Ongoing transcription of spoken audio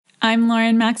I'm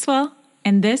Lauren Maxwell,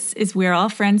 and this is We're All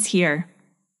Friends Here.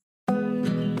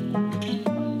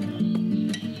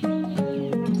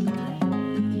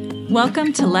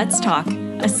 Welcome to Let's Talk,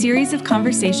 a series of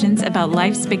conversations about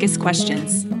life's biggest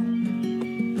questions.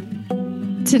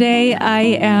 Today,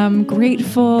 I am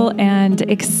grateful and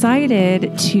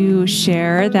excited to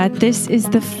share that this is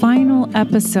the final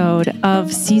episode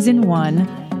of Season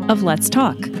 1 of Let's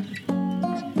Talk.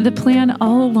 The plan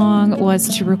all along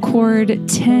was to record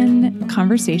 10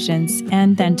 conversations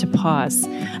and then to pause.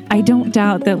 I don't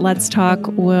doubt that Let's Talk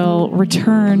will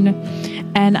return,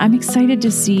 and I'm excited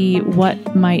to see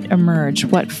what might emerge,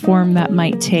 what form that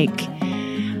might take.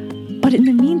 But in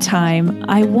the meantime,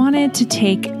 I wanted to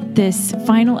take this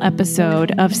final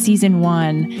episode of Season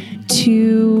 1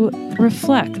 to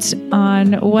reflect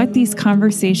on what these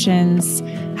conversations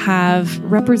have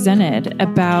represented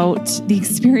about the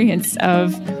experience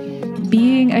of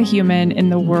being a human in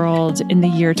the world in the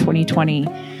year 2020.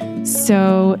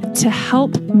 So to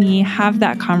help me have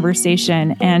that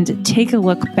conversation and take a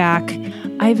look back,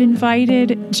 I've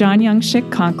invited John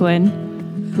Young-Shik Conklin,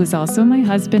 who's also my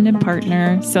husband and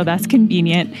partner, so that's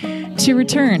convenient, to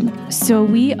return. So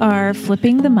we are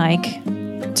flipping the mic,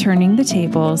 turning the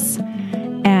tables,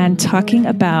 and talking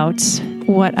about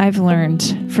what I've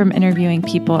learned from interviewing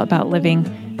people about living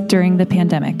during the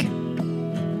pandemic.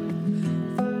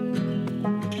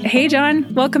 Hey,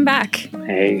 John, welcome back.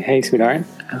 Hey, sweetheart.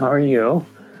 How are you?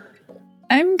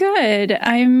 I'm good.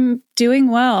 I'm doing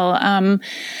well.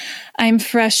 I'm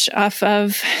fresh off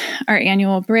of our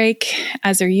annual break,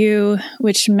 as are you,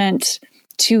 which meant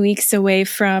 2 weeks away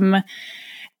from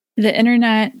the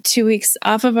internet, 2 weeks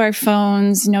off of our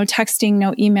phones, no texting,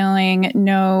 no emailing,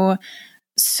 no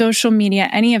social media,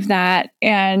 any of that,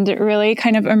 and really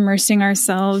kind of immersing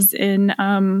ourselves in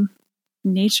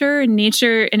nature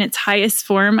in its highest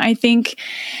form. I think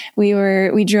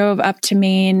we drove up to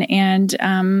Maine and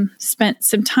spent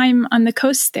some time on the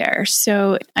coast there.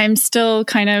 So I'm still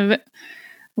kind of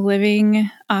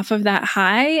living off of that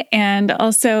high, and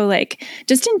also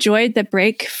just enjoyed the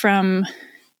break from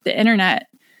the internet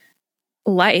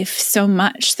life so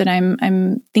much that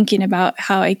I'm thinking about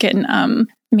how I can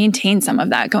maintain some of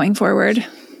that going forward.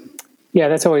 Yeah,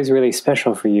 that's always really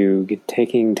special for you,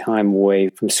 taking time away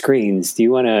from screens. Do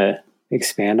you want to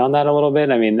expand on that a little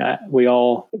bit? I mean, we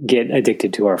all get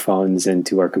addicted to our phones and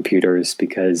to our computers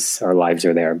because our lives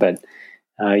are there, but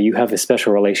you have a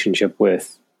special relationship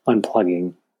with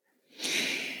unplugging.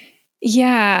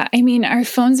 Yeah, I mean, our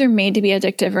phones are made to be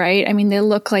addictive, right? I mean, they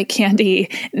look like candy.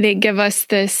 They give us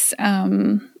this,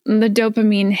 the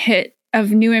dopamine hit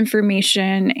of new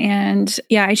information. And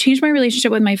yeah, I changed my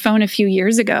relationship with my phone a few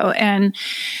years ago. And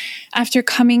after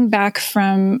coming back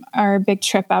from our big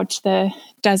trip out to the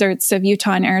deserts of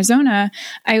Utah and Arizona,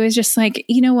 I was just like,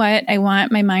 you know what? I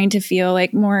want my mind to feel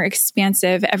more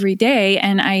expansive every day.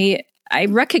 And I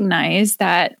recognize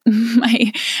that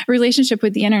my relationship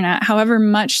with the internet, however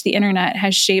much the internet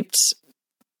has shaped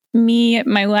me,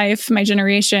 my life, my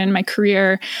generation, my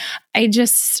career, I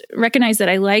just recognize that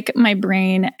I like my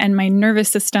brain and my nervous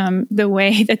system the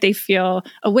way that they feel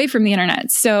away from the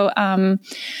internet. So,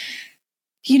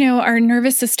 our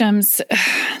nervous systems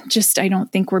I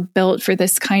don't think we're built for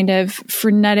this kind of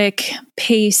frenetic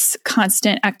pace,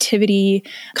 constant activity,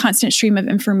 constant stream of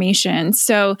information.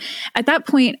 So at that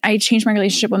point, I changed my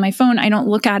relationship with my phone. I don't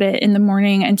look at it in the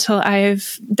morning until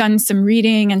I've done some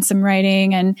reading and some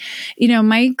writing. And,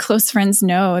 my close friends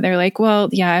know, they're like, well,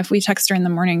 yeah, if we text her in the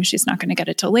morning, she's not going to get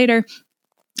it till later.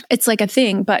 It's like a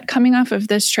thing. But coming off of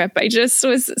this trip, I just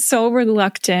was so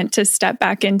reluctant to step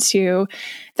back into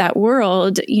that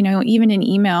world, even in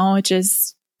email, which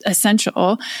is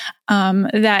essential,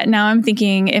 that now I'm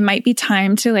thinking it might be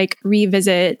time to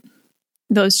revisit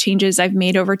those changes I've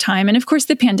made over time. And of course,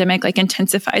 the pandemic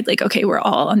intensified, okay, we're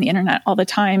all on the internet all the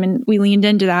time. And we leaned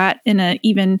into that in an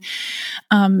even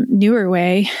newer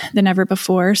way than ever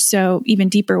before. So even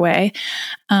deeper way.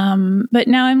 But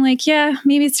now I'm yeah,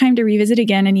 maybe it's time to revisit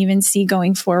again and even see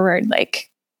going forward,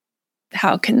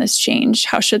 how can this change?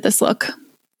 How should this look?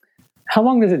 How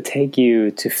long does it take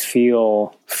you to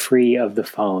feel free of the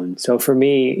phone? So for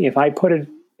me, if I put it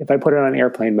on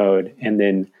airplane mode and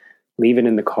then leave it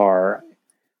in the car,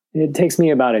 it takes me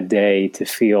about a day to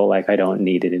feel like I don't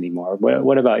need it anymore.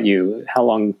 What about you? How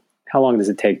long does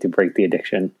it take to break the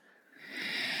addiction?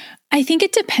 I think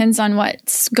it depends on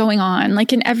what's going on.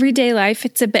 In everyday life,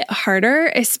 it's a bit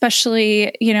harder,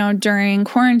 especially, during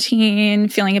quarantine,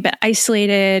 feeling a bit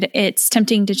isolated. It's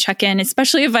tempting to check in,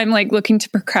 especially if I'm looking to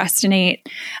procrastinate.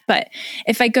 But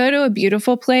if I go to a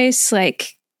beautiful place,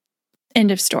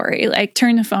 End of story. Like,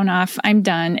 turn the phone off. I'm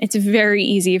done. It's very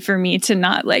easy for me to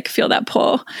not like feel that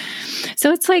pull.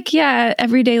 So it's like, yeah,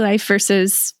 everyday life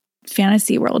versus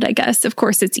fantasy world, I guess. Of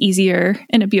course, it's easier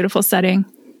in a beautiful setting.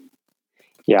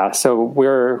 Yeah. So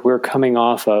we're coming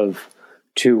off of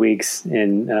 2 weeks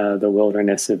in the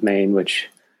wilderness of Maine, which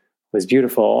was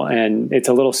beautiful. And it's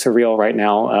a little surreal right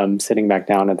now, sitting back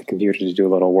down at the computer to do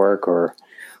a little work. Or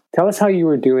tell us how you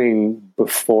were doing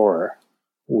before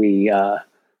we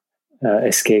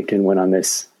escaped and went on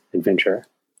this adventure.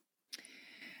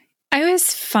 I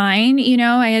was fine.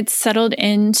 I had settled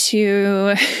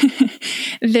into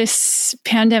this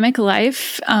pandemic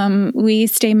life. We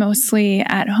stay mostly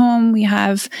at home. We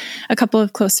have a couple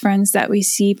of close friends that we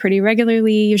see pretty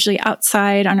regularly, usually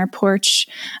outside on our porch.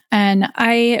 And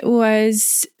I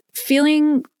was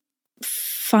feeling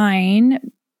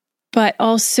fine, but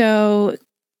also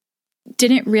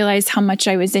didn't realize how much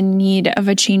I was in need of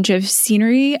a change of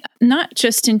scenery, not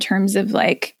just in terms of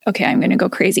like, okay, I'm going to go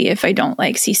crazy if I don't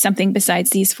like see something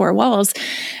besides these four walls.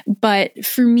 But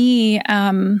for me,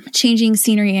 changing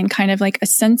scenery and kind of like a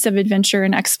sense of adventure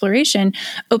and exploration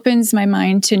opens my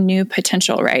mind to new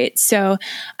potential, right? So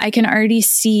I can already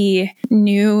see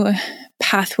new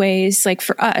pathways, like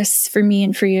for us, for me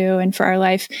and for you and for our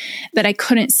life, that I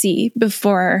couldn't see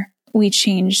before we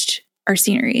changed our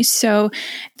scenery. So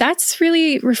that's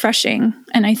really refreshing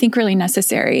and I think really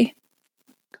necessary.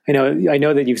 I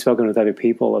know that you've spoken with other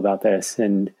people about this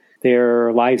and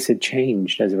their lives had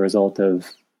changed as a result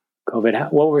of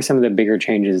COVID. What were some of the bigger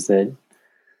changes that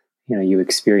you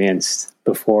experienced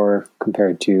before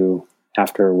compared to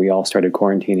after we all started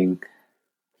quarantining?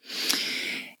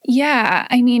 Yeah,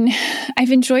 I mean,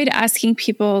 I've enjoyed asking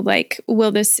people like,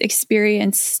 will this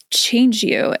experience change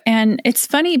you? And it's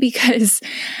funny because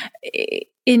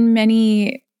in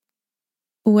many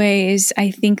ways, I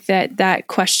think that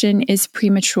question is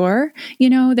premature.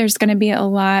 There's going to be a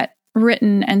lot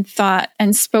written and thought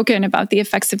and spoken about the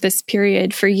effects of this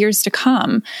period for years to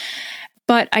come.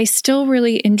 But I still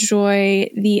really enjoy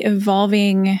the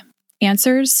evolving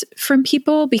answers from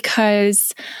people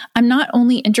because I'm not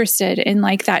only interested in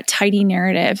like that tidy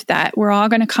narrative that we're all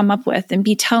going to come up with and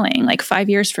be telling like 5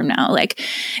 years from now, like,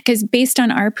 because based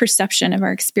on our perception of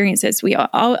our experiences, we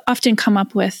all often come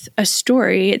up with a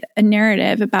story, a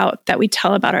narrative about that we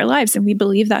tell about our lives, and we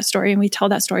believe that story and we tell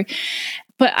that story.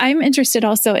 But I'm interested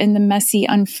also in the messy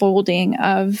unfolding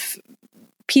of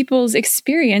people's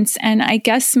experience, and I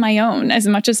guess my own, as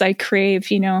much as I crave,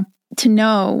 to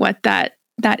know what that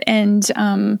end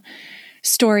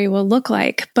story will look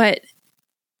like. But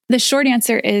the short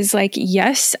answer is like,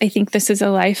 yes, I think this is a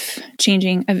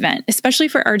life-changing event, especially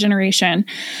for our generation,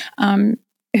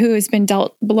 who has been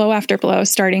dealt blow after blow,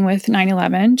 starting with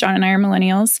 9/11. John and I are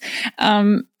millennials.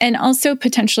 And also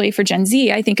potentially for Gen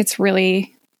Z, I think it's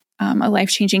really a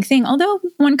life-changing thing. Although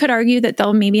one could argue that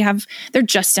they're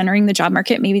just entering the job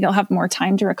market. Maybe they'll have more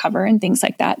time to recover and things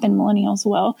like that than millennials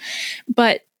will.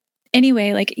 But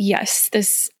anyway, like, yes,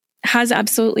 this has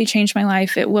absolutely changed my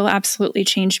life. It will absolutely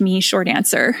change me, short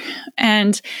answer.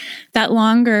 And that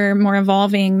longer, more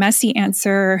evolving, messy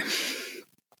answer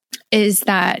is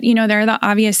that, there are the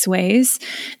obvious ways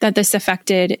that this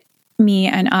affected me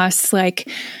and us. Like,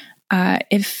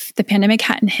 if the pandemic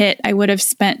hadn't hit, I would have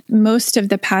spent most of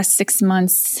the past 6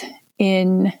 months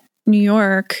in New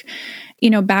York,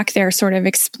 back there sort of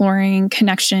exploring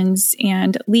connections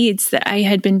and leads that I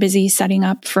had been busy setting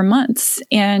up for months.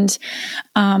 And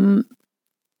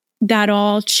that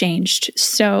all changed.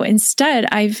 So instead,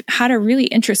 I've had a really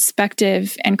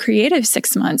introspective and creative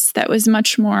 6 months that was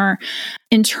much more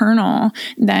internal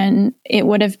than it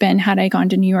would have been had I gone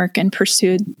to New York and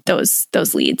pursued those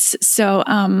leads. So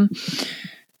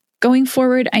going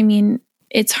forward, I mean,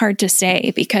 it's hard to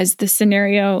say because the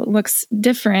scenario looks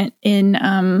different in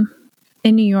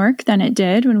New York than it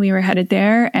did when we were headed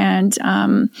there. And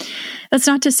that's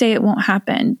not to say it won't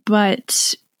happen,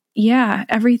 but yeah,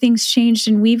 everything's changed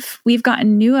and we've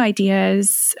gotten new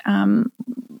ideas.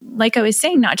 Like I was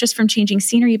saying, not just from changing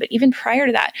scenery, but even prior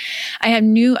to that, I had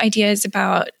new ideas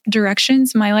about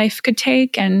directions my life could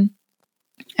take and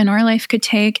our life could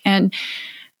take. And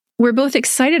we're both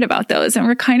excited about those. And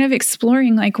we're kind of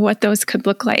exploring like what those could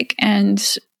look like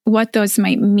and what those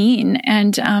might mean.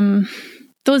 And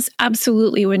those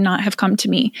absolutely would not have come to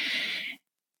me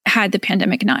had the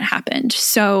pandemic not happened.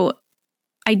 So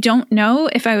I don't know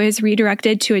if I was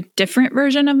redirected to a different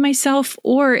version of myself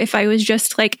or if I was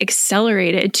just like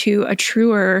accelerated to a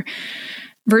truer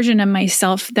version of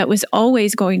myself that was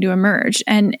always going to emerge.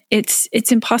 And it's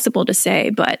impossible to say,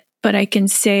 but I can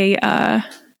say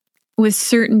with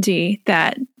certainty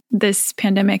that this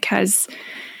pandemic has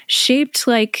shaped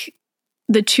like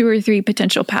the 2 or 3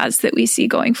 potential paths that we see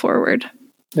going forward.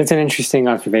 That's an interesting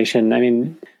observation. I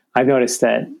mean, I've noticed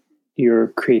that your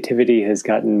creativity has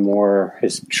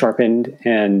sharpened,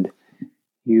 and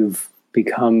you've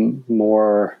become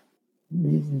more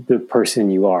the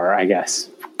person you are, I guess,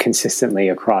 consistently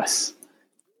across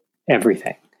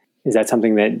everything. Is that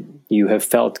something that you have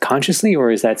felt consciously, or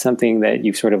is that something that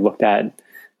you've sort of looked at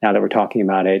now that we're talking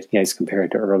about it, as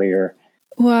compared to earlier?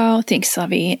 Well, thanks,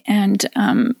 Lovey. And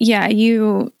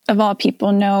you, of all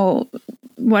people, know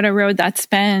what a road that's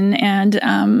been.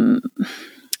 And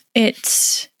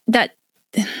it's that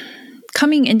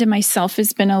coming into myself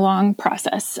has been a long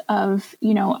process of,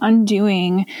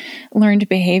 undoing learned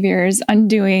behaviors,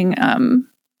 undoing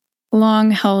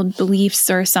long-held beliefs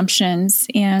or assumptions,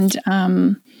 and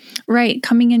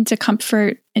coming into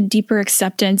comfort and deeper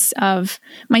acceptance of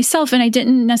myself. And I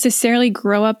didn't necessarily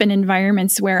grow up in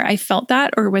environments where I felt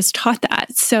that or was taught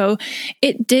that. So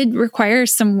it did require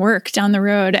some work down the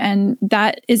road, and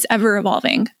that is ever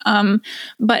evolving.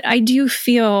 But I do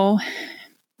feel,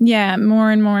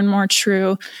 more and more and more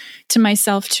true to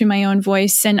myself, to my own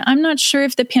voice. And I'm not sure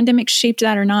if the pandemic shaped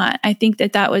that or not. I think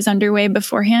that was underway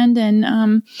beforehand.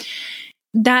 And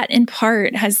that in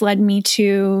part has led me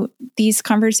to these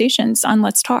conversations on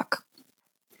Let's Talk.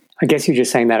 I guess you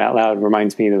just saying that out loud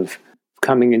reminds me of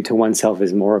coming into oneself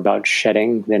is more about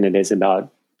shedding than it is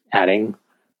about adding,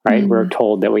 right? Mm-hmm. We're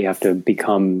told that we have to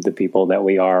become the people that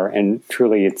we are. And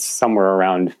truly, it's somewhere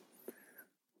around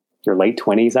your late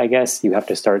 20s, I guess. You have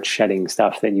to start shedding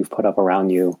stuff that you've put up around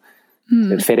you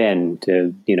to fit in,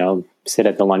 to, sit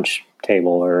at the lunch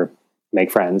table or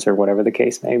make friends or whatever the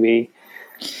case may be.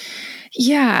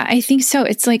 Yeah, I think so.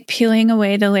 It's like peeling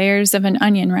away the layers of an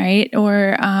onion, right?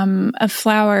 Or a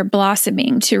flower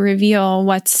blossoming to reveal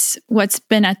what's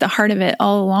been at the heart of it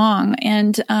all along.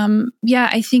 And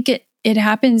I think it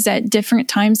happens at different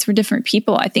times for different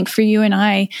people. I think for you and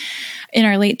I, in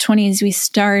our late 20s, we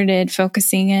started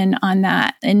focusing in on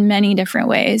that in many different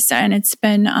ways. And it's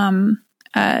been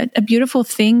a beautiful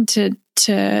thing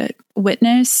to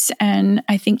witness, and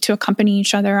I think to accompany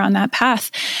each other on that path.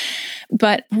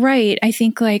 But I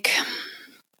think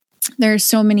there's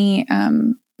so many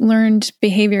learned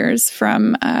behaviors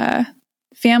from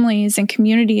families and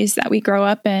communities that we grow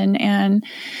up in. And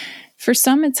for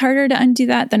some, it's harder to undo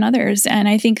that than others. And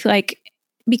I think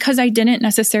because I didn't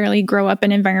necessarily grow up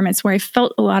in environments where I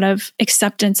felt a lot of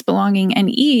acceptance, belonging, and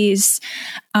ease,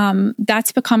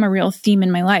 that's become a real theme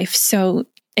in my life. So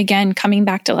again, coming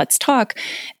back to Let's Talk,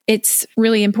 it's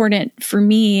really important for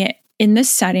me in this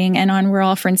setting and on We're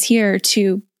All Friends Here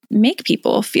to make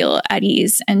people feel at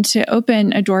ease and to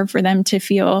open a door for them to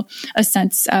feel a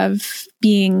sense of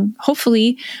being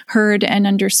hopefully heard and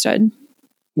understood.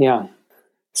 Yeah.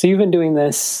 So you've been doing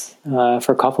this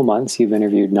for a couple months. You've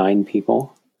interviewed 9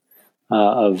 people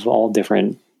of all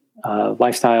different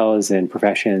lifestyles and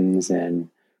professions and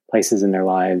places in their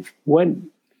life. What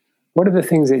are the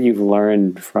things that you've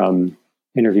learned from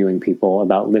interviewing people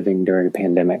about living during a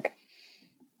pandemic?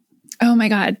 Oh my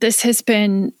God, this has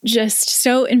been just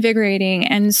so invigorating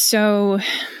and so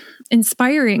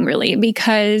inspiring, really,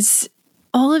 because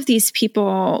all of these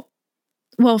people,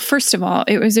 well, first of all,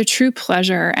 it was a true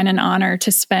pleasure and an honor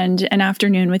to spend an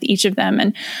afternoon with each of them.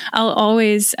 And I'll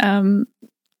always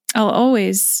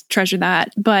treasure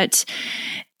that. But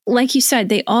like you said,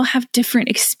 they all have different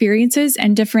experiences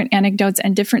and different anecdotes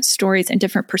and different stories and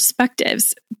different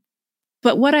perspectives.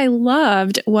 But what I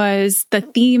loved was the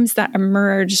themes that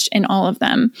emerged in all of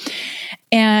them.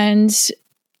 And,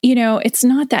 it's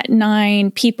not that 9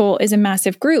 people is a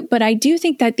massive group, but I do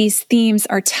think that these themes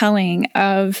are telling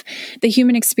of the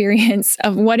human experience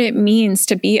of what it means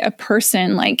to be a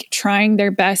person, trying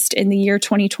their best in the year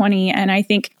 2020. And I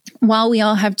think while we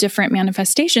all have different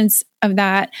manifestations of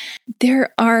that,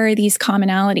 there are these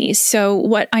commonalities. So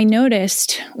what I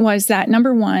noticed was that,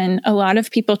 number one, a lot of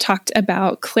people talked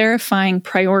about clarifying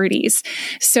priorities.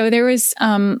 So there was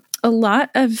a lot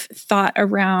of thought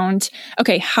around,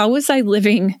 okay, how was I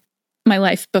living my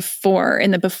life before,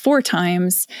 in the before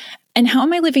times, and how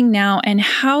am I living now, and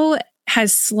how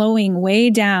has slowing way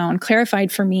down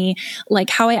clarified for me,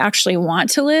 how I actually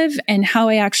want to live and how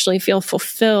I actually feel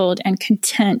fulfilled and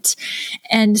content.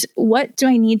 And what do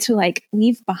I need to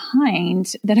leave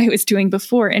behind that I was doing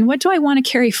before? And what do I want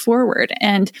to carry forward?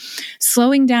 And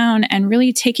slowing down and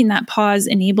really taking that pause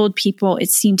enabled people,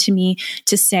 it seemed to me,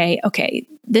 to say, okay,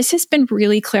 this has been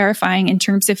really clarifying in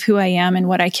terms of who I am and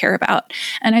what I care about.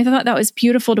 And I thought that was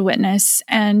beautiful to witness.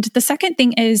 And the second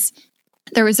thing is,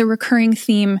 there was a recurring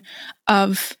theme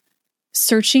of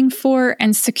searching for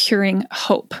and securing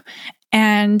hope.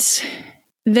 And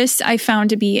this I found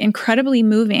to be incredibly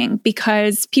moving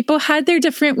because people had their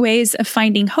different ways of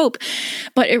finding hope,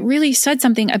 but it really said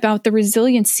something about the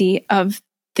resiliency of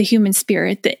the human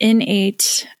spirit, the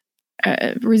innate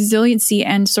resiliency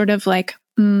and sort of like,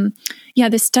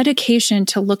 this dedication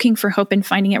to looking for hope and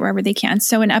finding it wherever they can.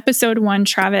 So in episode 1,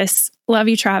 Travis, love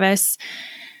you, Travis,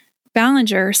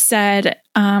 Ballinger said,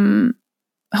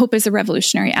 hope is a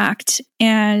revolutionary act.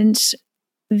 And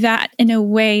that in a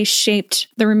way shaped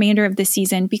the remainder of the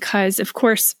season because, of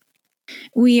course,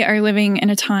 we are living in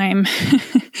a time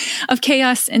of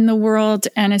chaos in the world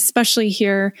and especially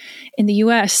here in the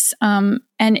US. And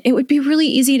it would be really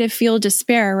easy to feel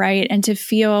despair, right? And to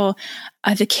feel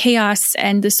the chaos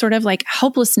and the sort of like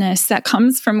helplessness that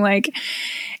comes from like,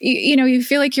 you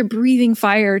feel like you're breathing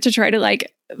fire to try to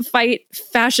like fight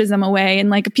fascism away and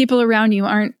like people around you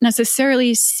aren't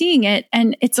necessarily seeing it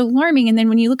and it's alarming. And then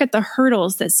when you look at the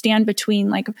hurdles that stand between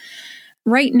like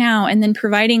right now and then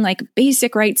providing like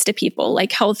basic rights to people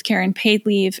like healthcare and paid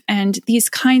leave and these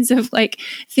kinds of like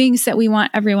things that we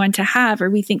want everyone to have or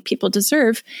we think people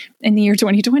deserve in the year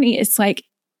 2020, it's like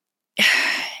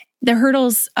the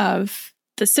hurdles of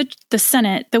the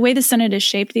Senate, the way the Senate is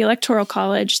shaped, the Electoral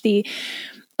College, the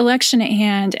election at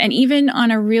hand, and even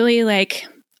on a really like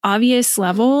obvious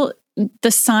level, the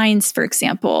signs, for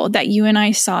example, that you and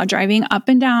I saw driving up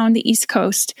and down the East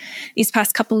Coast these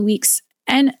past couple of weeks.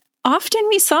 And often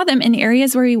we saw them in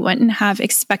areas where we wouldn't have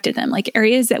expected them, like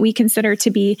areas that we consider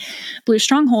to be blue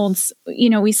strongholds.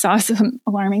 We saw some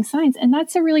alarming signs, and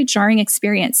that's a really jarring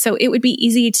experience. So it would be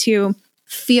easy to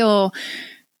feel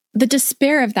the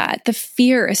despair of that, the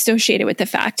fear associated with the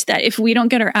fact that if we don't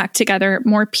get our act together,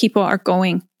 more people are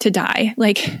going to die.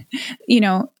 Like,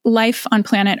 life on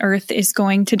planet Earth is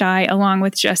going to die along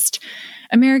with just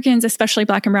Americans, especially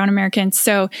Black and Brown Americans.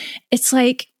 So it's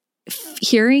like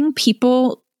hearing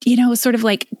people, sort of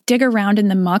like dig around in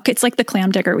the muck. It's like the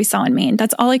clam digger we saw in Maine.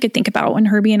 That's all I could think about when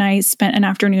Herbie and I spent an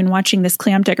afternoon watching this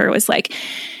clam digger. It was like,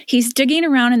 he's digging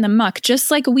around in the muck, just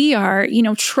like we are,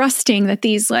 trusting that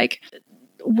these like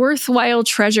worthwhile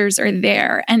treasures are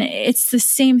there. And it's the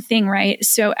same thing, right?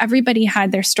 So everybody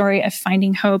had their story of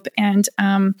finding hope. And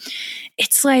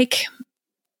it's like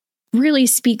really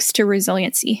speaks to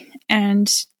resiliency.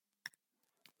 And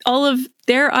all of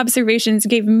their observations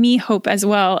gave me hope as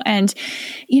well. And,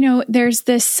 there's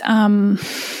this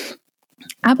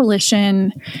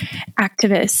abolition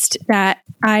activist that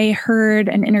I heard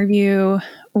an interview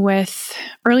with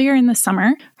earlier in the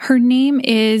summer. Her name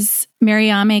is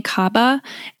Mariame Kaba,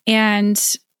 and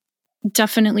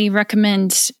definitely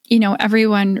recommend,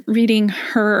 everyone reading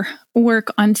her work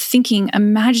on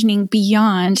imagining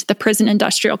beyond the prison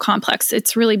industrial complex.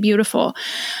 It's really beautiful.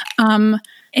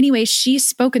 Anyway, she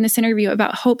spoke in this interview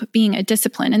about hope being a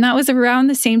discipline. And that was around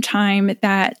the same time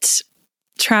that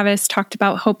Travis talked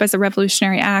about hope as a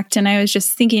revolutionary act. And I was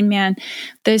just thinking, man,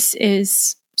 this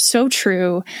is so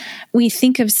true. We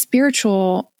think of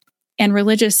spiritual and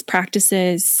religious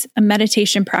practices, a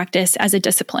meditation practice as a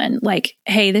discipline. Like,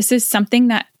 hey, this is something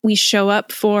that we show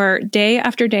up for day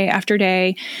after day after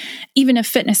day, even a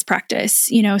fitness practice,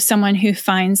 someone who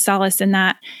finds solace in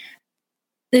that.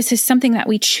 This is something that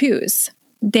we choose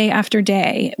day after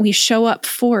day. We show up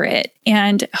for it.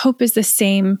 And hope is the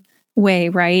same way,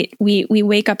 right? We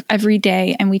wake up every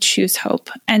day and we choose hope.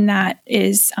 And that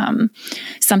is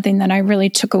something that I really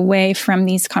took away from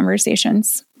these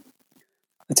conversations.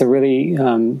 It's a really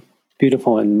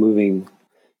beautiful and moving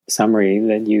summary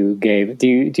that you gave. Do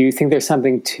you think there's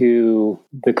something to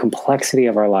the complexity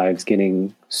of our lives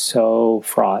getting so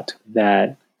fraught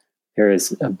that there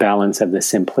is a balance of the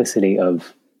simplicity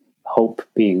of hope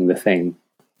being the thing?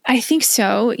 I think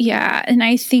so. Yeah. And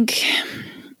I think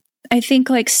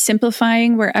like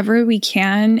simplifying wherever we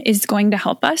can is going to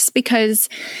help us, because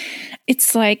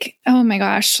it's like, oh my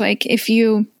gosh, like if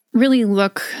you really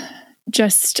look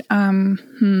just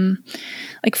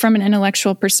like from an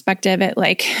intellectual perspective at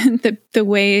like the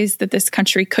ways that this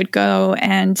country could go,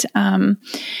 and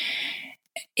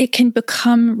it can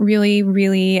become really,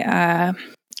 really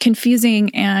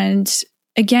confusing, and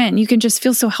again, you can just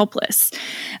feel so helpless.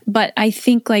 But I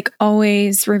think like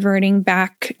always reverting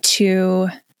back to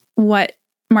what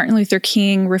Martin Luther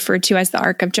King referred to as the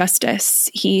arc of justice.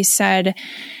 He said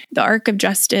the arc of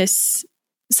justice,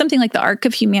 something like the arc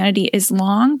of humanity, is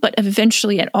long, but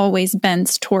eventually it always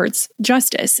bends towards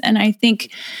justice. And I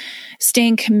think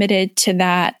staying committed to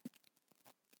that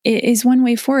is one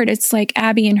way forward. It's like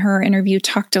Abby in her interview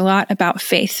talked a lot about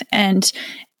faith, and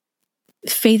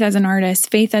faith as an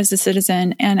artist, faith as a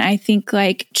citizen. And I think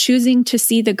like choosing to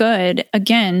see the good,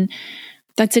 again,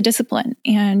 that's a discipline.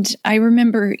 And I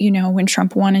remember, when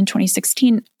Trump won in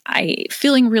 2016, I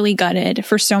feeling really gutted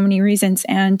for so many reasons.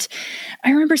 And I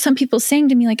remember some people saying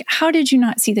to me, like, how did you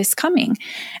not see this coming?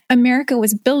 America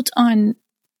was built on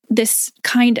this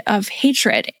kind of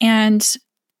hatred. And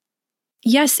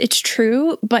yes, it's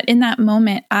true. But in that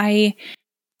moment, I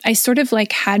sort of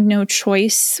like had no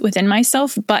choice within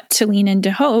myself but to lean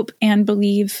into hope and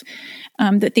believe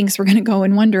that things were going to go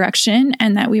in one direction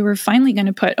and that we were finally going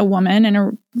to put a woman in a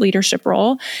leadership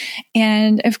role.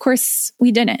 And of course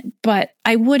we didn't, but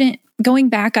going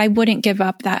back, I wouldn't give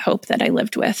up that hope that I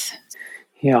lived with.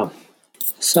 Yeah.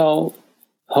 So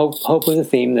hope was a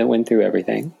theme that went through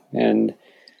everything. And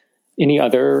any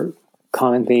other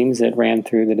common themes that ran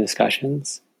through the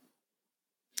discussions?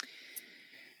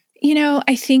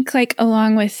 I think like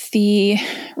along with the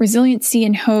resiliency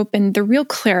and hope and the real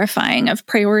clarifying of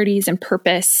priorities and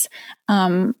purpose,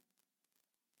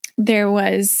 there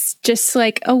was just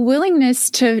like a willingness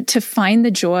to find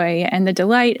the joy and the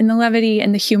delight and the levity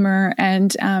and the humor.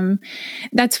 And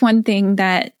that's one thing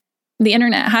that the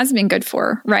internet has been good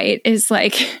for, right? Is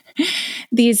like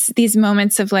these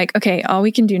moments of like, okay, all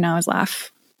we can do now is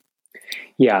laugh.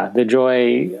 Yeah, the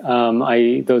joy,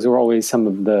 those were always some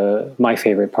of my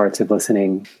favorite parts of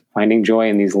listening. Finding joy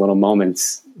in these little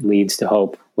moments leads to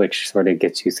hope, which sort of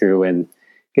gets you through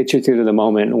to the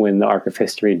moment when the arc of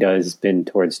history does bend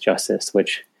towards justice,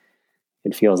 which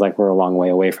it feels like we're a long way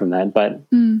away from that. But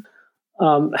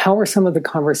how are some of the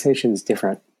conversations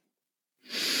different?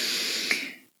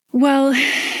 Well,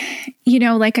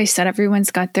 like I said,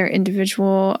 everyone's got their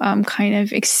individual kind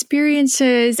of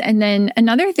experiences. And then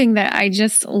another thing that I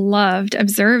just loved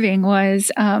observing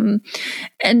was, and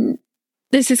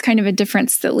this is kind of a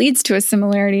difference that leads to a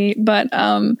similarity, but,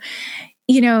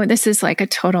 this is like a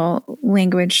total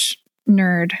word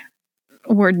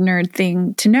nerd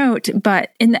thing to note, but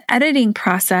in the editing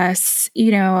process,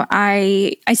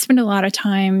 I spend a lot of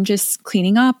time just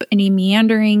cleaning up any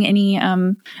meandering, any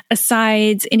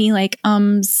asides, any like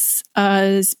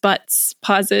uhs, buts,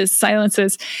 pauses,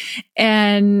 silences,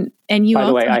 and you. By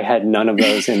the way, I had none of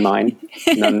those in mind,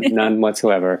 none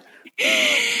whatsoever.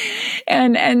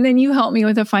 And then you helped me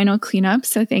with a final cleanup.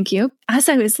 So thank you. As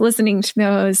I was listening to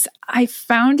those, I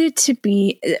found it to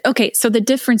be, okay, so the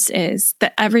difference is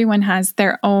that everyone has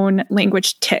their own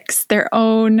language tics, their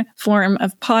own form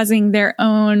of pausing, their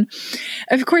own,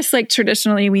 of course, like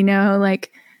traditionally we know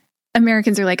like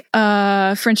Americans are like,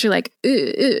 French are like,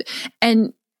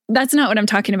 and that's not what I'm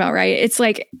talking about, right? It's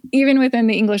like, even within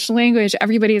the English language,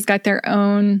 everybody has got their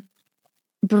own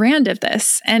brand of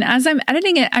this. And as I'm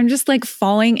editing it, I'm just like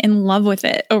falling in love with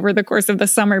it over the course of the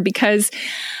summer because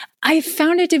I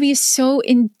found it to be so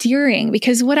endearing,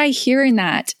 because what I hear in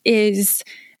that is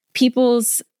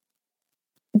people's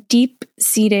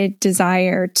deep-seated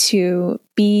desire to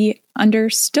be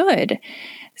understood.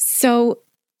 So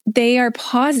they are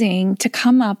pausing to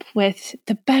come up with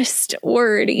the best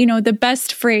word, the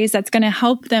best phrase that's going to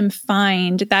help them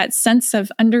find that sense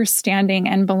of understanding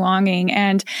and belonging.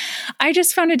 And I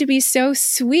just found it to be so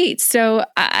sweet. So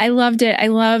I loved it. I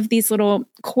love these little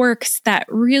quirks that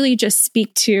really just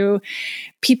speak to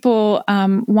people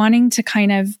wanting to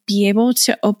kind of be able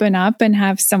to open up and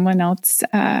have someone else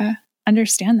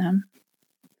understand them.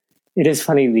 It is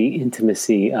funny, the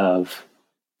intimacy of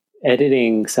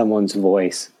editing someone's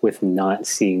voice with not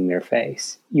seeing their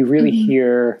face. You really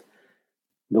hear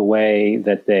the way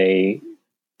that they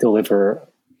deliver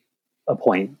a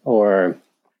point, or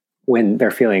when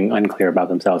they're feeling unclear about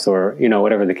themselves, or,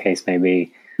 whatever the case may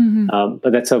be.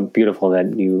 But that's so beautiful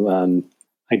that you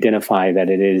identify that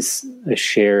it is a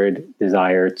shared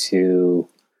desire to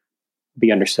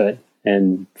be understood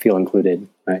and feel included,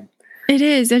 right? It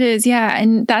is. Yeah.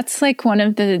 And that's like one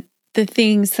of the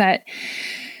things that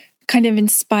kind of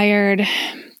inspired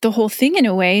the whole thing in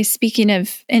a way, speaking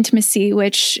of intimacy,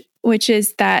 which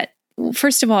is that,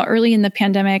 first of all, early in the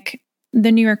pandemic,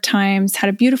 the New York Times had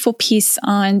a beautiful piece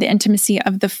on the intimacy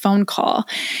of the phone call.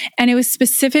 And it was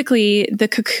specifically the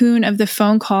cocoon of the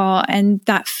phone call and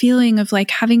that feeling of like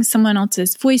having someone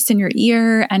else's voice in your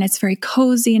ear, and it's very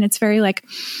cozy and it's very like,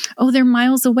 oh, they're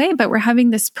miles away, but we're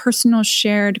having this personal,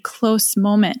 shared, close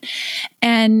moment.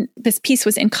 And this piece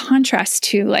was in contrast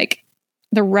to like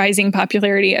the rising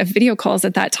popularity of video calls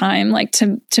at that time, like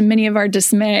to many of our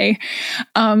dismay.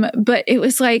 But it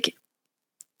was like,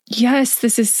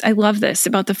 yes, I love this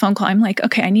about the phone call. I'm like,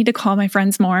 okay, I need to call my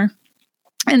friends more.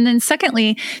 And then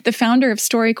secondly, the founder of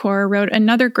StoryCorps wrote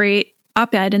another great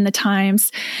op-ed in the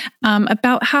Times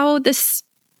about how this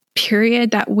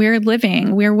period that we're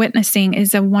witnessing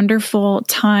is a wonderful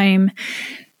time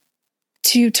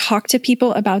to talk to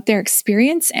people about their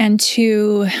experience and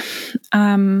to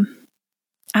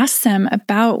ask them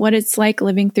about what it's like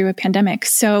living through a pandemic.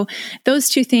 So those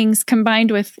two things,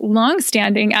 combined with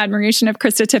longstanding admiration of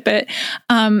Krista Tippett,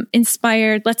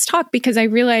 inspired Let's Talk, because I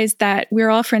realized that We're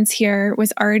All Friends Here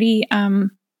was already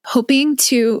hoping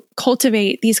to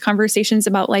cultivate these conversations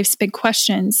about life's big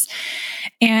questions.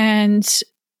 And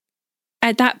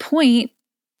at that point,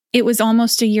 it was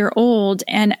almost a year old,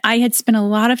 and I had spent a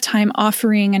lot of time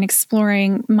offering and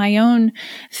exploring my own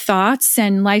thoughts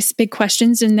and life's big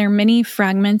questions in their many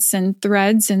fragments and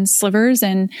threads and slivers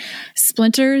and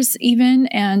splinters even.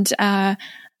 And I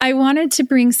wanted to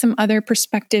bring some other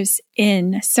perspectives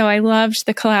in. So I loved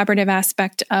the collaborative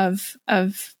aspect of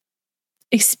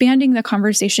expanding the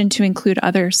conversation to include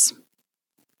others.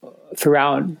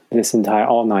 Throughout this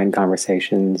all 9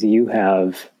 conversations, you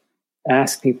have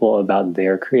ask people about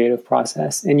their creative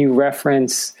process, and you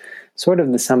reference sort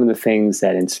of some of the things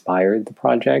that inspired the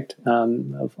project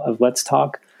of Let's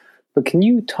Talk. But can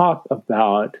you talk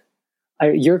about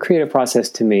your creative process?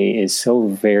 To me, is so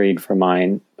varied from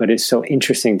mine, but it's so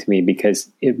interesting to me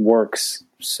because it works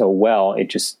so well. It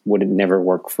just would never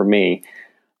work for me,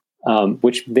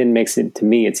 which then makes it, to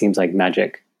me, it seems like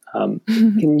magic.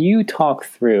 Can you talk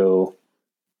through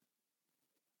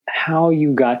how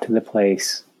you got to the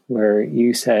place where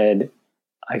you said,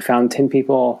 I found 10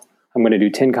 people, I'm going to do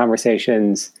 10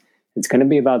 conversations, it's going to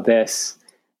be about this,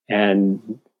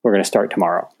 and we're going to start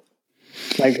tomorrow?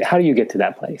 Like, how do you get to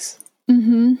that place?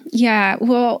 Yeah,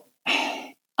 well,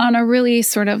 on a really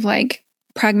sort of like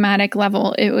pragmatic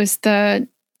level, it was the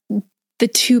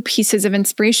 2 pieces of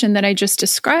inspiration that I just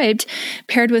described,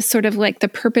 paired with sort of like the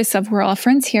purpose of We're All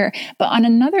Friends Here. But on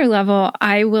another level,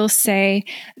 I will say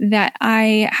that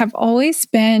I have always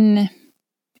been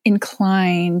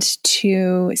inclined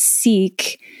to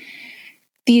seek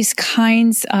these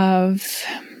kinds of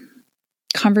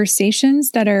conversations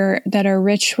that are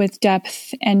rich with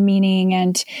depth and meaning.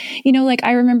 And, like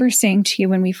I remember saying to you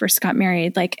when we first got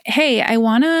married, like, hey, I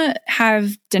want to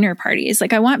have dinner parties.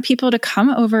 Like, I want people to come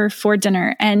over for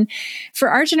dinner. And for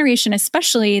our generation,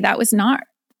 especially, that was not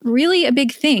really a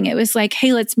big thing. It was like,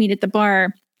 hey, let's meet at the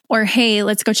bar. Or, hey,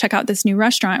 let's go check out this new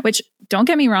restaurant, which, don't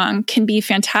get me wrong, can be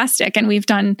fantastic. And we've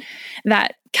done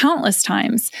that countless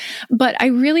times. But I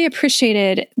really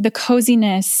appreciated the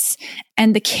coziness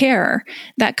and the care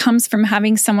that comes from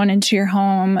having someone into your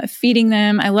home, feeding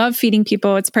them. I love feeding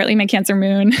people. It's partly my Cancer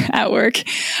moon at work.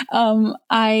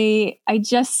 I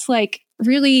just like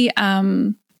really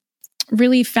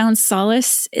found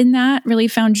solace in that, really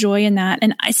found joy in that.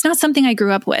 And it's not something I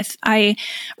grew up with. I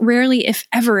rarely, if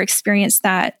ever, experienced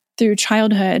that through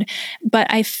childhood, but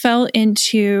I fell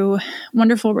into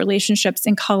wonderful relationships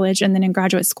in college and then in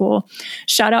graduate school.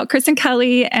 Shout out Chris and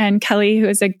Kelly, who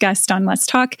is a guest on Let's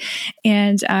Talk,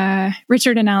 and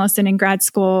Richard and Allison in grad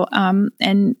school.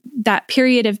 And that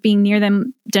period of being near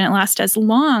them didn't last as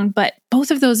long, but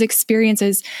both of those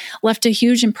experiences left a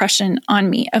huge impression on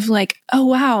me of like, oh,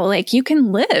 wow, like you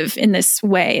can live in this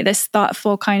way, this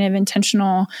thoughtful kind of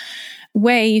intentional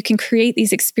way. You can create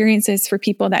these experiences for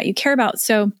people that you care about.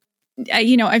 So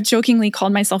I've jokingly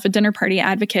called myself a dinner party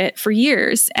advocate for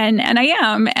years, and I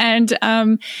am. And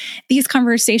these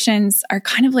conversations are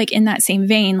kind of like in that same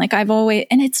vein. Like I've always,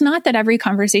 and it's not that every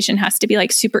conversation has to be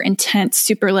like super intense,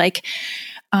 super like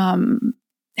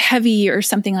heavy or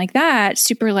something like that.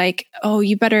 Super like, oh,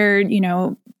 you better,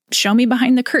 show me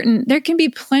behind the curtain. There can be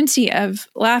plenty of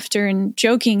laughter and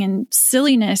joking and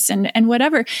silliness and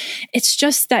whatever. It's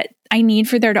just that I need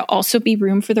for there to also be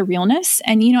room for the realness.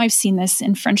 And, I've seen this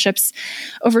in friendships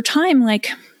over time.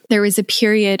 Like there was a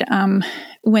period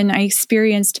when I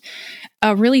experienced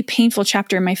a really painful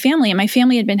chapter in my family, and my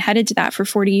family had been headed to that for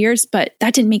 40 years, but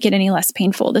that didn't make it any less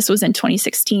painful. This was in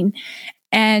 2016.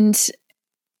 And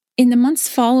in the months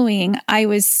following, I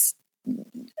was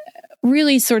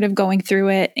really sort of going through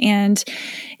it. And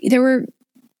there were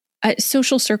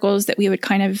social circles that we would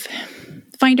kind of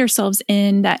find ourselves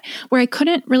in that where I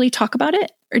couldn't really talk about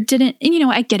it or didn't.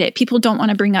 And, I get it. People don't want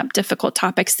to bring up difficult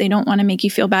topics. They don't want to make you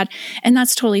feel bad. And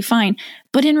that's totally fine.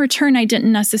 But in return, I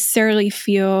didn't necessarily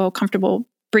feel comfortable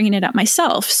bringing it up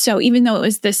myself. So even though it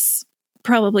was this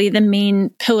probably the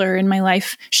main pillar in my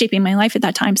life, shaping my life at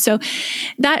that time. So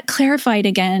that clarified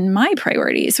again my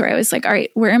priorities, where I was like, all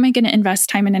right, where am I going to invest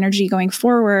time and energy going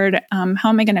forward? How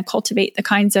am I going to cultivate the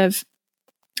kinds of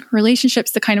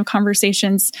relationships, the kind of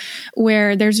conversations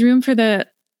where there's room for the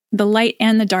light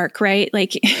and the dark, right?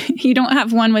 Like you don't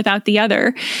have one without the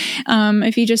other.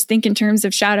 If you just think in terms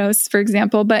of shadows, for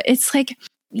example, but it's like,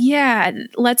 yeah,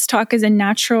 Let's Talk is a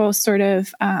natural sort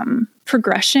of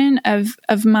progression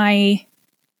of my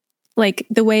like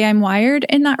the way I'm wired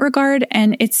in that regard.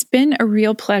 And it's been a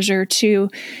real pleasure to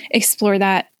explore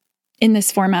that in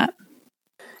this format.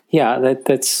 Yeah,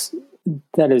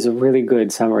 that is a really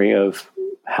good summary of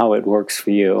how it works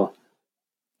for you.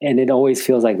 And it always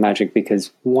feels like magic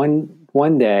because one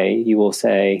day you will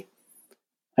say,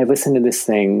 I listened to this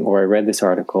thing or I read this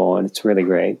article and it's really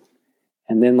great.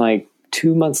 And then like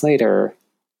 2 months later,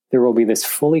 there will be this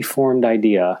fully formed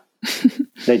idea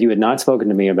that you had not spoken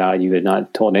to me about, you had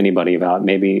not told anybody about.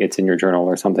 Maybe it's in your journal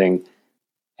or something.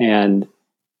 And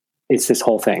it's this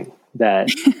whole thing that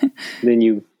then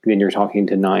you're talking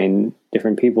to 9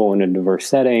 different people in a diverse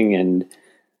setting and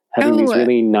having these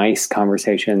really nice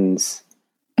conversations.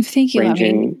 Thank you,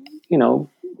 ranging,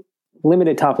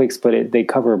 limited topics, but they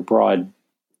cover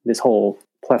this whole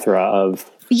plethora of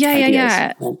ideas.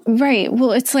 Yeah. Right.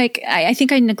 Well, it's like, I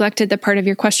think I neglected the part of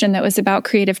your question that was about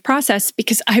creative process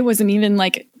because I wasn't even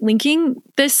like linking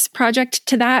this project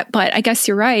to that, but I guess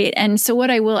you're right. And so what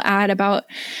I will add about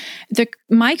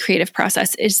my creative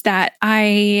process is that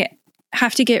I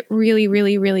have to get really,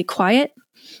 really, really quiet.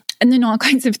 And then all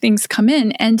kinds of things come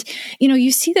in. And,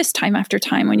 you see this time after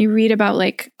time when you read about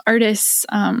like artists'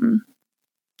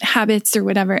 habits or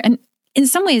whatever. And in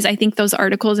some ways, I think those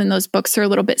articles and those books are a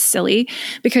little bit silly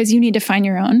because you need to find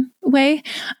your own way.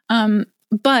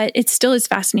 But it still is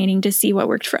fascinating to see what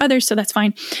worked for others. So that's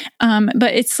fine.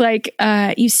 But it's like,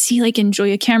 you see like in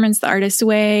Julia Cameron's The Artist's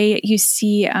Way, you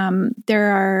see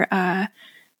there are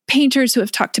painters who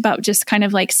have talked about just kind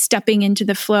of like stepping into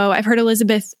the flow. I've heard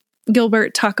Elizabeth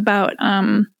Gilbert talk about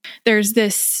there's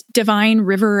this divine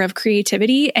river of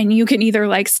creativity and you can either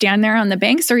like stand there on the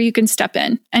banks or you can step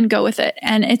in and go with it.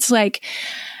 And it's like,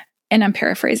 and I'm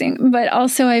paraphrasing, but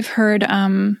also I've heard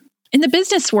in the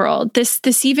business world,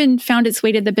 this even found its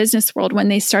way to the business world when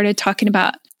they started talking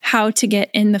about how to get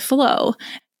in the flow.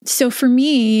 So for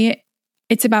me,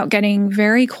 it's about getting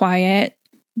very quiet.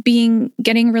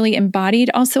 Getting really embodied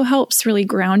also helps, really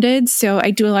grounded. So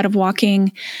I do a lot of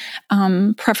walking,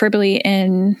 preferably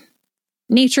in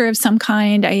nature of some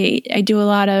kind. I do a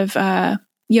lot of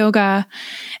yoga,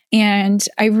 and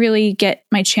I really get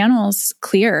my channels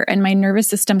clear and my nervous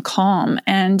system calm.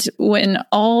 And when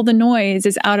all the noise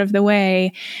is out of the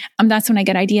way, that's when I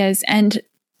get ideas. And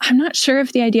I'm not sure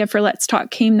if the idea for Let's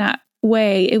Talk came that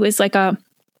way. It was like a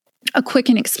quick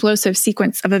and explosive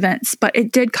sequence of events, but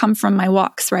it did come from my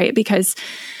walks, right? Because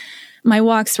my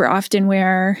walks were often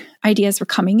where ideas were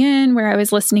coming in, where I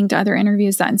was listening to other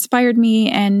interviews that inspired me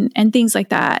and things like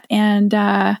that. And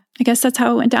I guess that's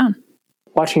how it went down.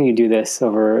 Watching you do this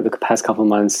over the past couple of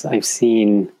months, I've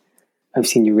seen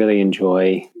you really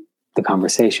enjoy the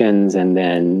conversations and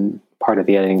then part of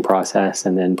the editing process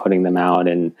and then putting them out.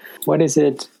 And what is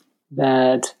it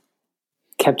that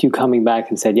kept you coming back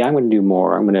and said, yeah, I'm going to do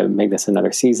more. I'm going to make this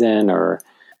another season? Or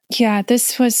yeah,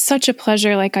 this was such a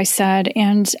pleasure, like I said.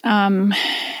 And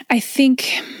I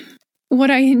think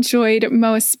what I enjoyed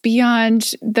most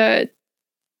beyond the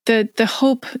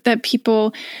hope that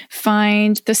people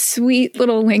find, the sweet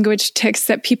little language tics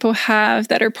that people have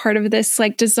that are part of this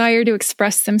like desire to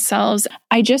express themselves,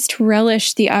 I just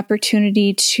relish the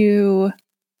opportunity to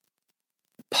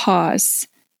pause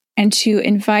and to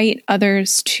invite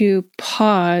others to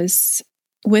pause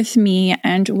with me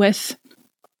and with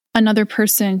another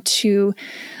person to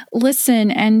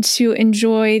listen and to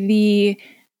enjoy the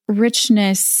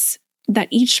richness that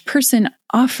each person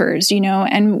offers,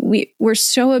 and we're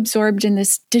so absorbed in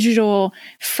this digital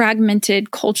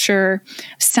fragmented culture,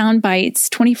 sound bites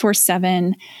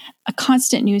 24/7, a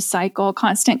constant news cycle,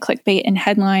 constant clickbait and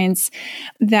headlines,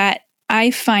 that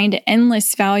I find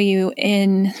endless value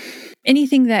in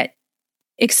anything that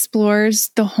explores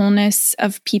the wholeness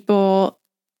of people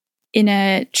in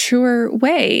a truer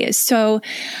way. So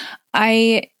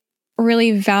I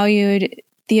really valued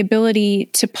the ability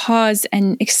to pause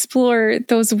and explore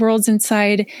those worlds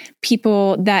inside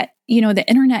people that, the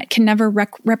internet can never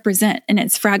represent in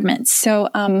its fragments. So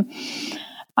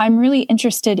I'm really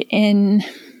interested in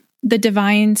the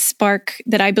divine spark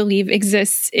that I believe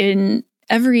exists in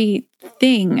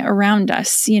everything around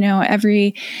us,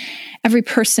 every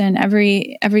person,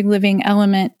 every living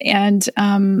element. And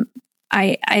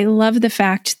I love the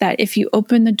fact that if you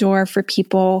open the door for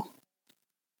people,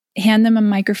 hand them a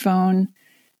microphone,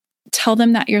 tell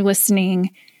them that you're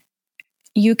listening,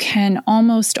 you can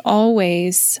almost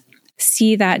always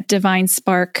see that divine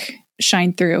spark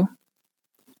shine through.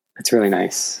 That's really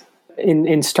nice.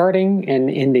 In starting and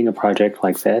ending a project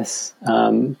like this,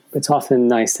 it's often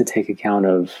nice to take account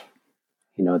of,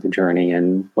 the journey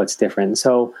and what's different.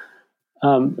 So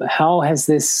how has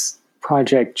this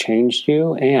project changed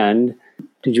you? And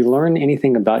did you learn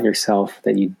anything about yourself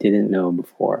that you didn't know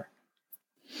before?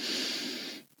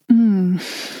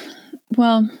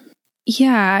 Well,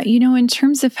 yeah, in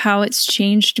terms of how it's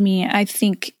changed me, I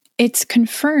think it's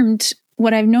confirmed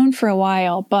what I've known for a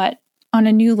while, but on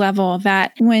a new level,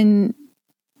 that when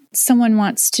someone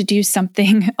wants to do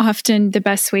something, often the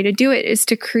best way to do it is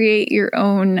to create your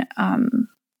own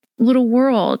little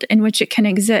world in which it can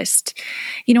exist.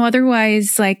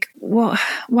 Otherwise, well,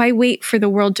 why wait for the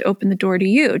world to open the door to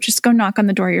you? Just go knock on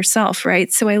the door yourself,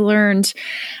 right? So I learned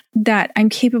that I'm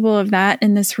capable of that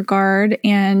in this regard.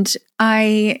 And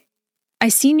I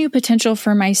see new potential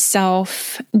for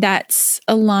myself that's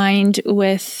aligned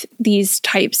with these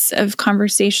types of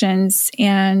conversations.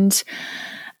 And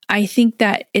I think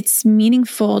that it's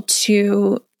meaningful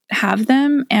to have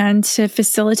them and to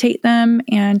facilitate them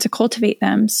and to cultivate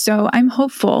them. So I'm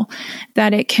hopeful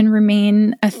that it can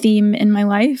remain a theme in my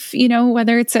life,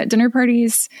 whether it's at dinner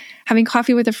parties, having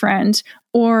coffee with a friend,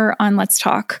 or on Let's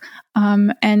Talk.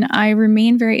 And I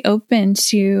remain very open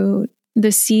to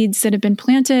the seeds that have been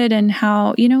planted and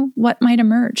how, what might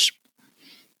emerge.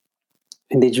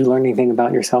 And did you learn anything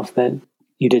about yourself that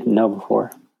you didn't know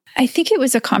before? I think it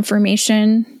was a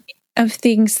confirmation of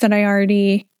things that I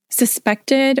already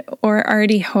suspected or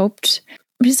already hoped,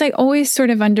 because I always sort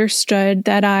of understood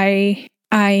that I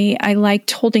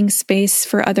liked holding space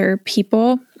for other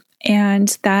people,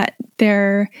 and that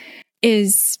there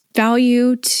is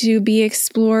value to be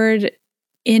explored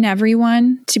in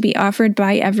everyone, to be offered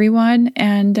by everyone.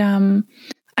 And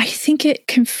I think it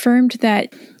confirmed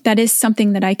that is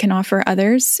something that I can offer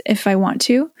others if I want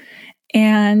to,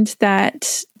 and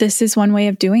that this is one way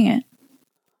of doing it.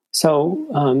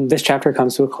 So this chapter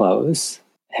comes to a close.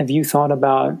 Have you thought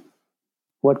about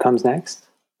what comes next?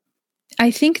 I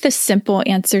think the simple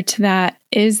answer to that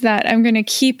is that I'm going to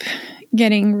keep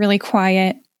getting really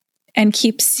quiet and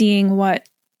keep seeing what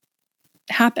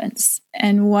happens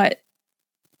and what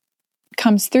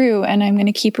comes through. And I'm going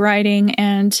to keep writing,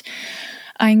 and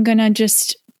I'm going to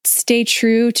just stay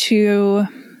true to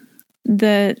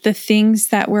the things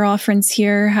that We're All Friends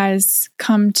Here has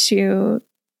come to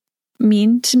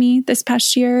mean to me this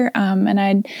past year. And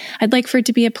I'd like for it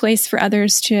to be a place for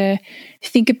others to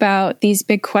think about these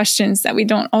big questions that we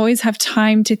don't always have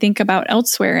time to think about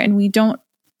elsewhere. And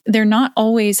they're not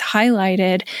always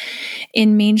highlighted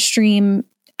in mainstream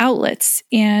outlets.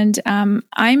 And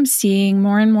I'm seeing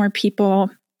more and more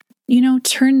people,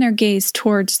 turn their gaze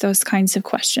towards those kinds of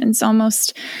questions,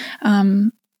 almost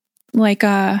like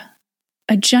a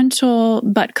gentle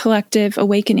but collective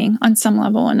awakening on some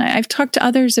level. And I've talked to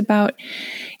others about,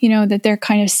 that they're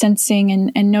kind of sensing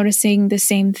and noticing the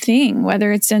same thing,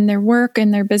 whether it's in their work,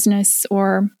 in their business,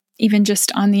 or even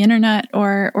just on the internet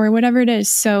or whatever it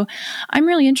is. So I'm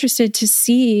really interested to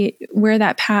see where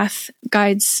that path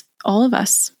guides all of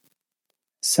us.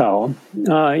 So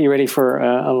you ready for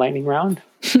a lightning round?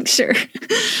 Sure.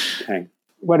 Okay.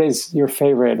 What is your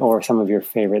favorite or some of your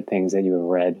favorite things that you have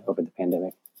read over the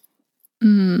pandemic?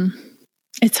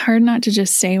 It's hard not to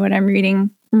just say what I'm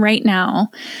reading right now,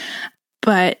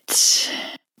 but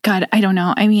God, I don't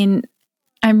know. I mean,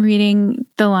 I'm reading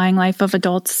The Lying Life of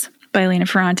Adults by Elena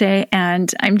Ferrante,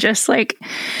 and I'm just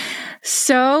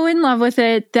so in love with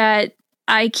it that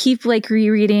I keep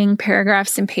rereading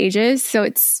paragraphs and pages. So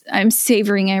I'm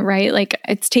savoring it, right?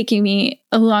 It's taking me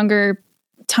a longer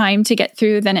time to get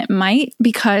through than it might,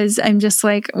 because I'm just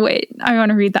wait, I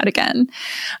want to read that again,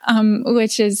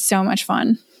 which is so much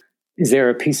fun. Is there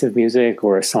a piece of music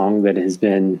or a song that has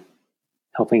been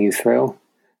helping you through?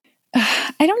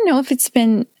 I don't know if it's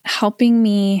been helping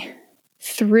me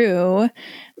through,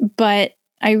 but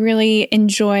I really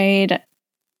enjoyed,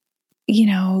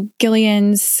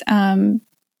 Gillian's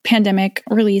pandemic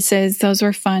releases. Those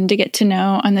were fun to get to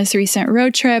know on this recent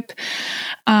road trip.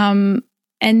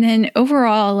 And then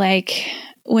overall,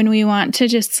 when we want to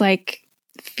just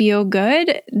feel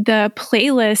good, the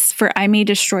playlists for I May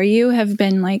Destroy You have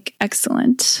been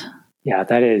excellent. Yeah,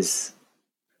 that is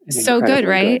so good,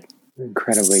 right?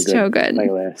 Incredibly so good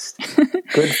playlist.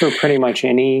 Good for pretty much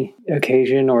any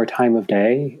occasion or time of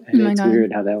day. And it's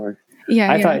weird how that works.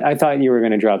 Yeah, I thought you were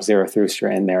going to drop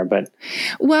Zarathustra in there, but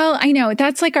well, I know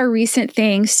that's our recent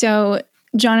thing. So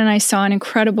John and I saw an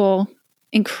incredible,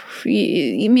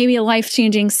 maybe a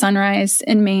life-changing sunrise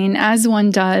in Maine, as one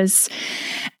does.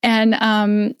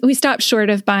 And we stopped short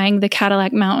of buying the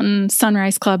Cadillac Mountain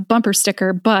Sunrise Club bumper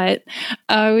sticker, but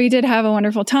we did have a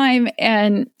wonderful time.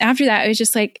 And after that, it was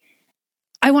just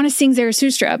I want to sing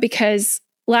Zarathustra, because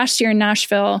last year in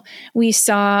Nashville, we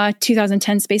saw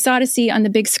 2010 Space Odyssey on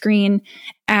the big screen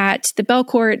at the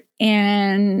Belcourt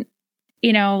and,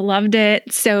 loved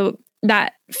it. So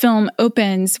that film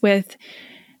opens with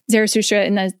Zarathustra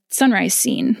in the sunrise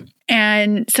scene.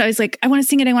 And so I was like, I want to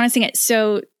sing it.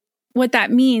 So what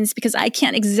that means, because I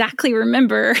can't exactly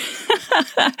remember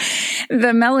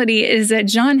the melody, is that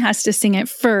John has to sing it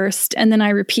first, and then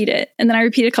I repeat it. And then I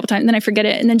repeat it a couple times, and then I forget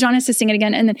it. And then John has to sing it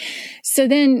again. And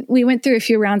then we went through a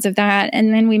few rounds of that.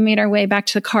 And then we made our way back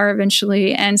to the car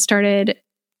eventually and started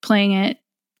playing it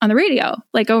on the radio,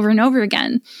 like over and over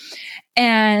again.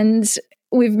 And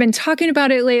we've been talking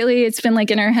about it lately. It's been like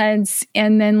in our heads.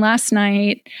 And then last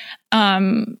night,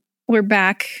 we're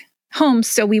back home.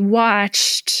 So we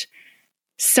watched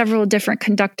several different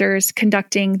conductors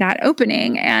conducting that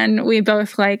opening, and we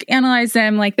both like analyzed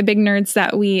them like the big nerds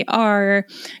that we are.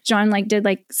 John like did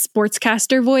like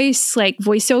sportscaster voice, like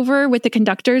voiceover with the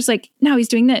conductors, like now he's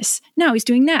doing this, now he's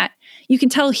doing that. You can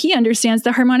tell he understands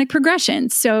the harmonic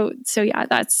progression. So yeah,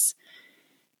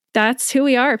 that's who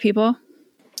we are, people.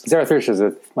 Zarathustra is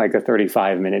like a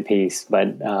 35-minute piece,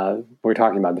 but we're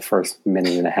talking about the first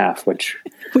minute and a half, which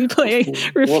we play.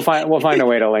 We'll find a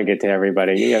way to link it to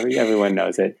everybody. Everyone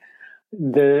knows it.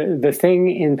 The thing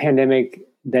in pandemic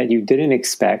that you didn't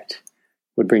expect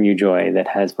would bring you joy, that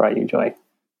has brought you joy.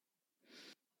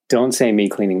 Don't say me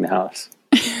cleaning the house.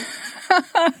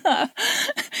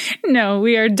 No,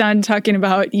 we are done talking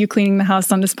about you cleaning the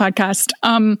house on this podcast.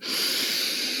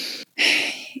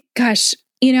 Gosh.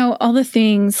 All the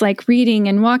things like reading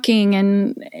and walking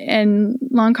and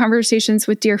long conversations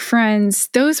with dear friends,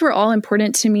 those were all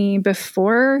important to me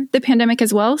before the pandemic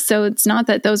as well. So it's not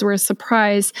that those were a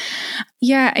surprise.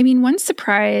 Yeah, I mean, one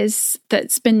surprise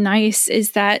that's been nice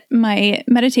is that my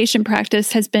meditation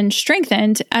practice has been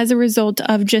strengthened as a result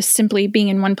of just simply being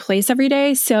in one place every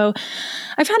day. So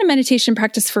I've had a meditation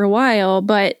practice for a while,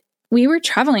 but we were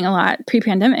traveling a lot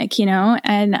pre-pandemic,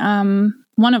 and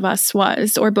one of us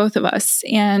was, or both of us.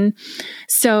 And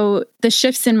so the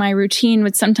shifts in my routine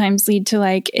would sometimes lead to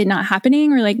like it not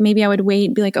happening, or like maybe I would wait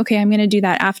and be like, okay, I'm going to do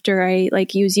that after I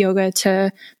like use yoga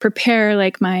to prepare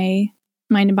like my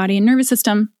mind and body and nervous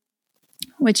system,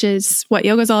 which is what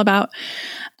yoga is all about.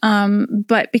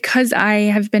 But because I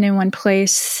have been in one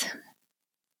place,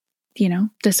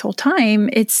 this whole time,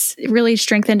 it's really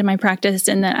strengthened my practice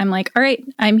in that I'm like, all right,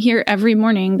 I'm here every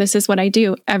morning. This is what I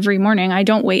do every morning. I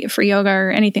don't wait for yoga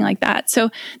or anything like that. So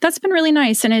that's been really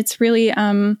nice. And it's really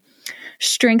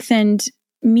strengthened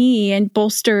me and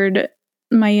bolstered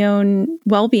my own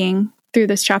well-being through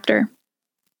this chapter.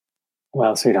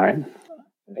 Well, sweetheart,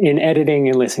 in editing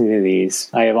and listening to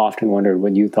these, I have often wondered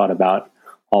what you thought about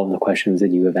all of the questions that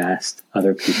you have asked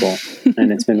other people.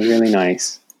 And it's been really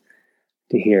nice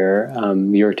to hear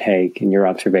your take and your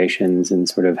observations and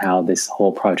sort of how this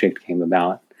whole project came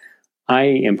about. I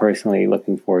am personally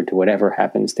looking forward to whatever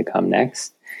happens to come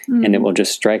next. And it will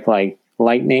just strike like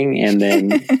lightning, and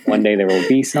then one day there will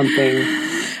be something.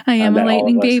 I am a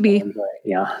lightning baby.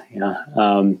 Yeah.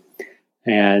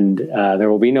 And there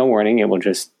will be no warning. It will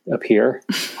just appear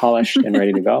polished and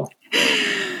ready to go.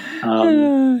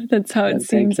 That's how it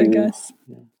seems, I guess.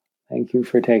 Thank you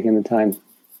for taking the time.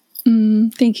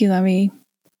 Thank you, Lovey.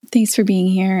 Thanks for being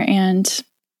here, and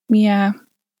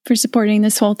for supporting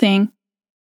this whole thing.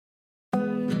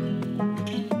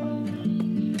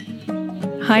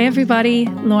 Hi, everybody.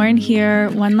 Lauren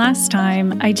here one last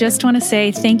time. I just want to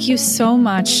say thank you so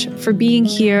much for being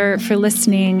here, for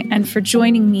listening, and for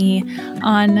joining me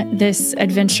on this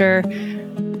adventure.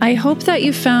 I hope that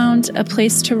you found a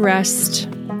place to rest,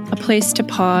 a place to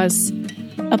pause,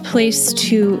 a place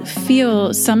to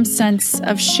feel some sense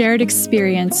of shared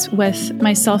experience with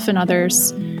myself and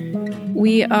others.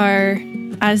 We are,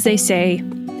 as they say,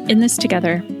 in this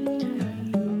together.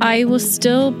 I will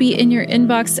still be in your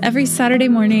inbox every Saturday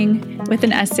morning with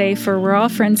an essay for We're All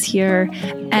Friends Here,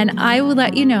 and I will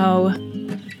let you know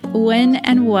when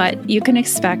and what you can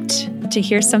expect to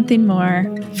hear something more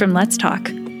from Let's Talk.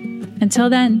 Until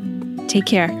then, take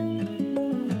care.